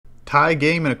Tie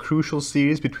game in a crucial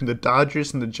series between the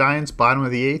Dodgers and the Giants, bottom of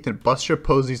the 8th, and Buster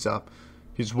Posey's up.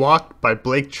 He's walked by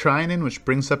Blake Trinan, which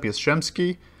brings up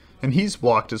Yastrzemski, and he's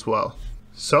walked as well.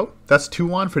 So, that's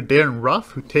 2-1 for Darren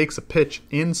Ruff, who takes a pitch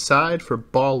inside for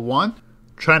ball 1.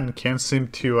 Trinan can't seem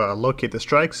to locate the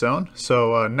strike zone,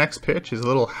 so next pitch is a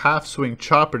little half-swing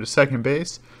chopper to second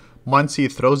base.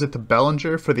 Muncy throws it to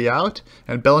Bellinger for the out,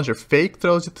 and Bellinger fake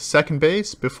throws it to second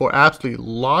base before absolutely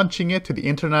launching it to the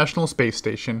International Space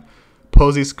Station.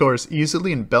 Posey scores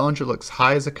easily and Bellinger looks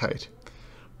high as a kite.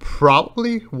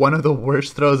 Probably one of the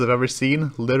worst throws I've ever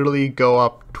seen, literally go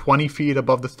up 20 feet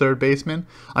above the third baseman.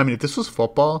 I mean, if this was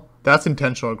football, that's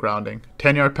intentional grounding.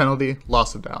 10-yard penalty,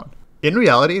 loss of down. In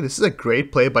reality, this is a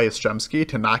great play by Yastrzemski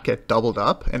to not get doubled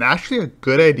up, and actually a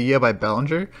good idea by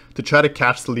Bellinger to try to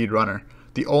catch the lead runner.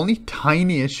 The only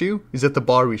tiny issue is that the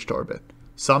ball reached orbit.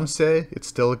 Some say it's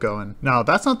still going. Now,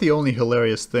 that's not the only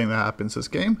hilarious thing that happens this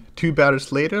game. 2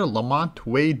 batters later, Lamonte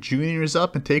Wade Jr. is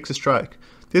up and takes a strike.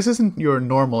 This isn't your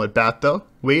normal at bat though.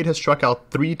 Wade has struck out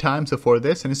 3 times before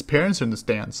this and his parents are in the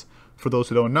stands. For those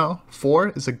who don't know, 4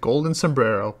 is a Golden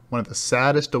Sombrero, one of the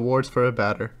saddest awards for a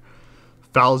batter.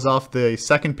 Fouls off the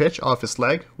second pitch off his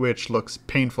leg, which looks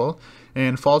painful,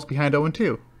 and falls behind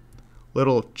 0-2.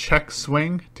 Little check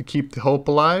swing to keep the hope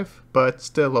alive, but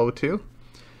still 0-2.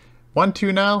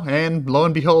 1-2 now, and lo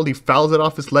and behold, he fouls it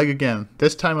off his leg again.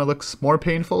 This time it looks more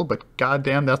painful, but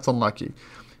goddamn, that's unlucky.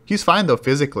 He's fine though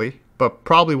physically, but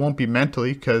probably won't be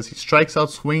mentally because he strikes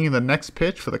out swinging the next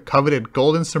pitch for the coveted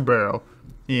Golden Sombrero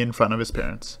in front of his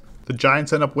parents. The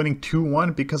Giants end up winning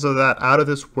 2-1 because of that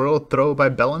out-of-this-world throw by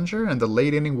Bellinger, and the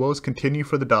late inning woes continue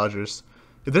for the Dodgers.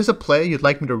 If there's a play you'd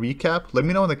like me to recap, let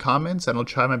me know in the comments and I'll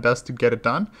try my best to get it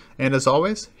done. And as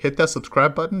always, hit that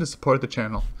subscribe button to support the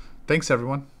channel. Thanks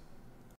everyone.